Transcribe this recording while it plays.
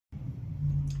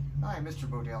Hi, Mr.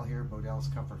 Bodell here, Bodell's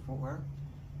Comfort Footwear.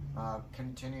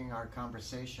 Continuing our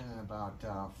conversation about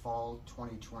fall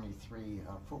 2023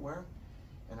 footwear.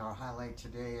 And our highlight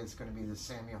today is going to be the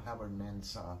Samuel Hubbard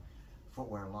men's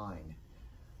footwear line.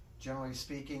 Generally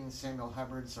speaking, Samuel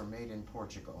Hubbards are made in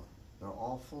Portugal. They're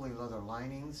all fully leather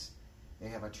linings. They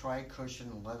have a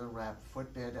tri-cushion leather wrapped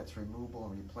footbed that's removable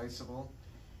and replaceable.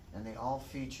 And they all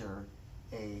feature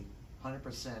a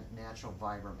 100% natural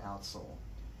vibrant outsole.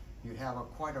 You have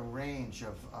quite a range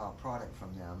of product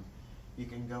from them. You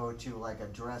can go to like a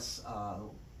dress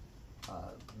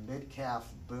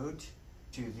mid-calf boot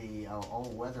to the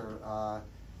all-weather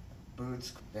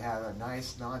boots. They have a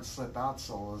nice non-slip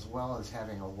outsole as well as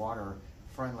having a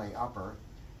water-friendly upper.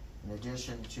 In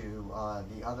addition to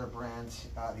the other brands,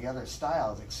 the other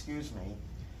styles,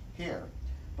 here.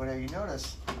 But you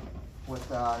notice with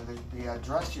the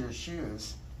dressier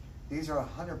shoes, these are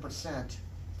 100%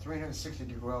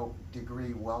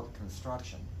 360-degree welt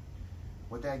construction.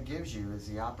 What that gives you is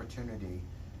the opportunity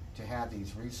to have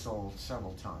these resoled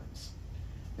several times.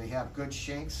 They have good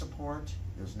shank support,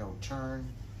 there's no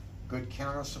turn, good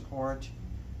counter support.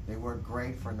 They work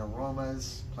great for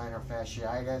neuromas, plantar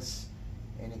fasciitis,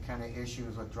 any kind of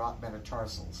issues with drop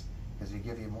metatarsals, because they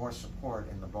give you more support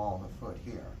in the ball of the foot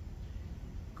here.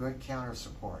 Good counter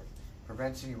support.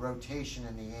 Prevents any rotation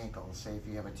in the ankle, say if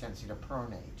you have a tendency to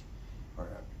pronate or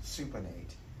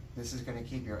supinate. This is going to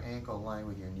keep your ankle aligned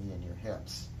with your knee and your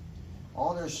hips.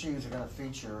 All their shoes are going to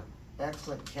feature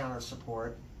excellent counter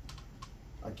support.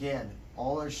 Again,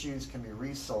 all their shoes can be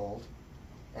resoled,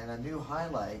 and a new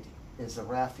highlight is the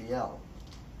Raphael,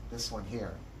 this one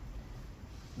here.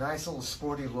 Nice little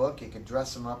sporty look. You can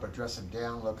dress them up or dress them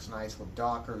down. Looks nice with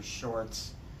dockers,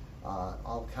 shorts,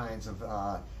 all kinds of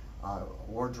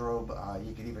wardrobe.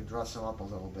 You can even dress them up a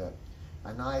little bit.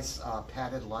 A nice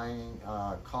padded lining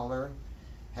collar,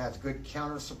 has good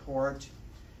counter support.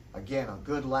 Again, a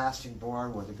good lasting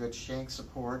board with a good shank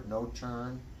support, no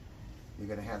turn. You're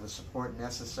going to have the support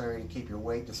necessary to keep your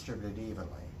weight distributed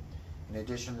evenly. In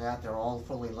addition to that, they're all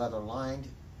fully leather lined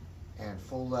and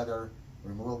full leather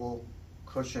removable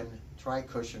cushion,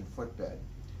 tri-cushion footbed.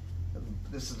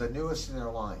 This is the newest in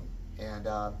their line, and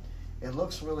it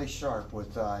looks really sharp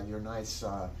with your nice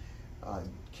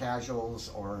casuals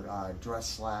or dress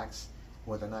slacks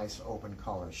with a nice open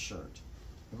collar shirt.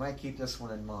 You might keep this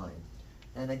one in mind.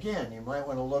 And again, you might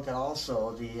want to look at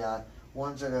also the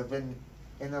ones that have been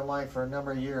in their line for a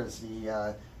number of years,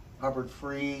 the Hubbard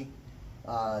Free,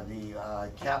 the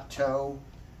cap toe,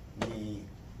 the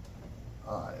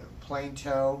plain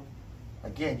toe.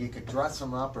 Again, you could dress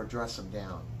them up or dress them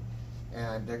down.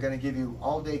 And they're going to give you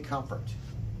all-day comfort.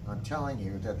 I'm telling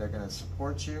you that they're going to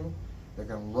support you, they're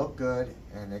going to look good,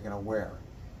 and they're going to wear.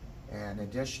 And in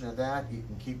addition to that, you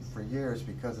can keep them for years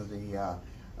because of the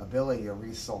ability to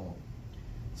resole them.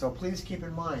 So please keep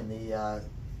in mind the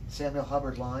Samuel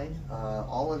Hubbard line.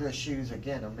 All of their shoes,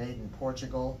 again, are made in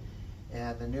Portugal,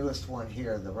 and the newest one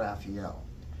here, the Raphael.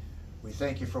 We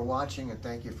thank you for watching and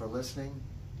thank you for listening.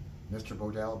 Mr.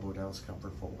 Bodell, Bodell's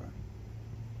Comfort Footwear.